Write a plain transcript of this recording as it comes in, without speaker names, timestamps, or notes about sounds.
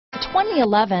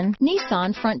2011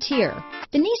 Nissan Frontier.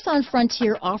 The Nissan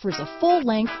Frontier offers a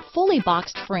full-length, fully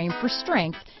boxed frame for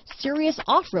strength, serious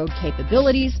off-road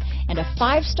capabilities, and a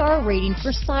 5-star rating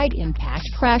for side impact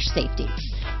crash safety.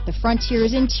 The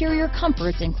Frontier's interior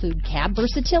comforts include cab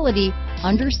versatility,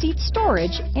 under-seat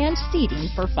storage, and seating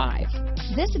for 5.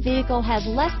 This vehicle has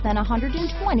less than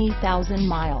 120,000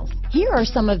 miles. Here are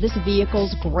some of this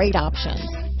vehicle's great options: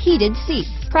 heated seats,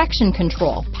 traction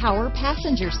control, power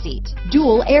passenger seat,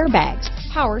 dual airbags,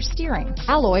 power steering,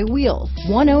 alloy wheels,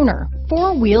 1 owner,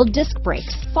 4-wheel disc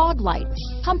brakes, fog lights,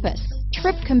 compass,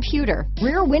 trip computer,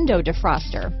 rear window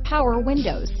defroster, power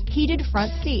windows, heated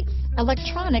front seats,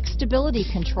 electronic stability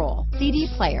control, CD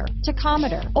player,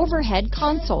 tachometer, overhead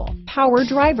console, power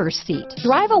driver's seat.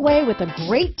 Drive away with a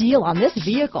great deal on this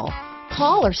vehicle.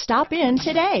 Call or stop in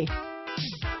today.